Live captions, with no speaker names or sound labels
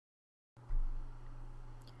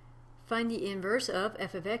Find the inverse of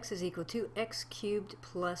f of x is equal to x cubed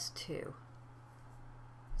plus 2.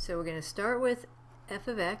 So we're going to start with f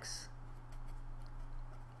of x,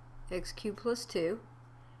 x cubed plus 2,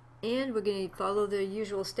 and we're going to follow the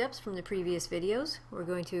usual steps from the previous videos. We're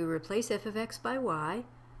going to replace f of x by y,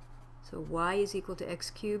 so y is equal to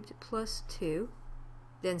x cubed plus 2,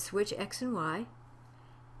 then switch x and y,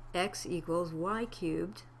 x equals y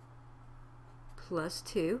cubed plus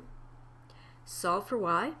 2, solve for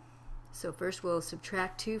y. So first we'll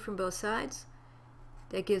subtract 2 from both sides.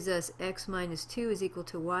 That gives us x minus 2 is equal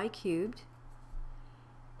to y cubed.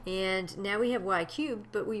 And now we have y cubed,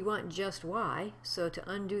 but we want just y. So to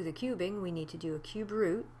undo the cubing, we need to do a cube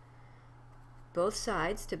root, both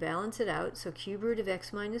sides, to balance it out. So cube root of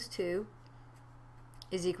x minus 2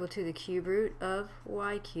 is equal to the cube root of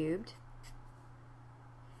y cubed.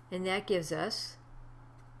 And that gives us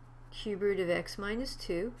cube root of x minus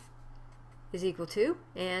 2 is equal to,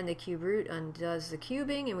 and the cube root undoes the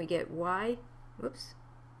cubing, and we get y, whoops,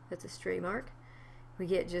 that's a stray mark, we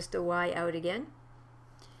get just a y out again.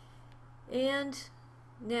 And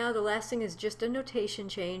now the last thing is just a notation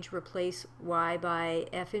change, replace y by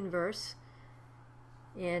f inverse,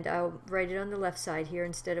 and I'll write it on the left side here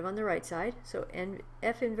instead of on the right side. So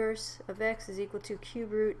f inverse of x is equal to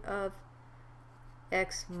cube root of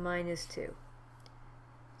x minus 2.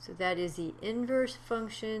 So that is the inverse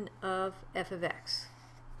function of f of x.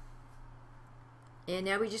 And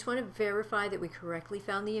now we just want to verify that we correctly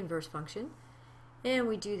found the inverse function. And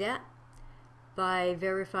we do that by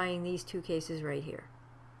verifying these two cases right here.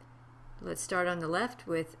 Let's start on the left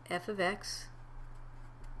with f of x.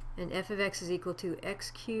 And f of x is equal to x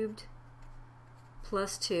cubed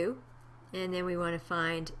plus 2. And then we want to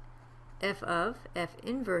find f of f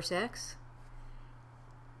inverse x.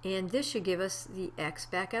 And this should give us the x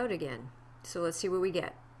back out again. So let's see what we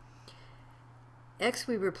get. X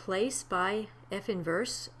we replace by f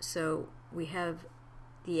inverse, so we have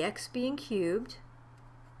the x being cubed.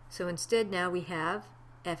 So instead now we have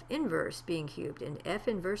f inverse being cubed, and f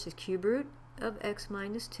inverse is cube root of x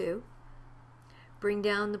minus 2. Bring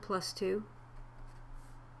down the plus 2.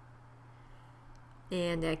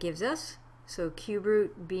 And that gives us, so cube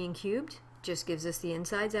root being cubed just gives us the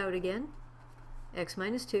insides out again. X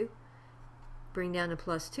minus 2, bring down the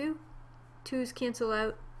plus 2, 2's cancel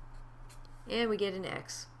out, and we get an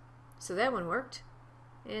x. So that one worked,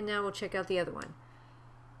 and now we'll check out the other one.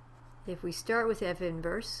 If we start with f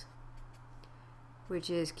inverse, which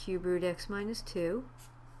is cube root x minus 2,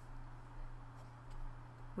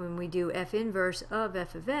 when we do f inverse of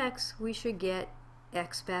f of x, we should get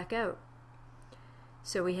x back out.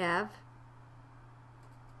 So we have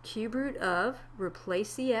cube root of,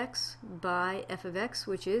 replace the x by f of x,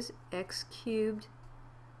 which is x cubed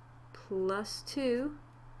plus 2,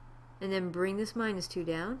 and then bring this minus 2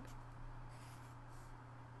 down.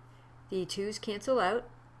 The 2's cancel out,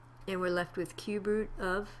 and we're left with cube root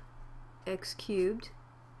of x cubed,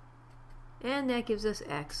 and that gives us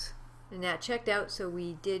x. And that checked out, so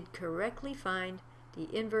we did correctly find the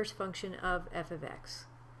inverse function of f of x.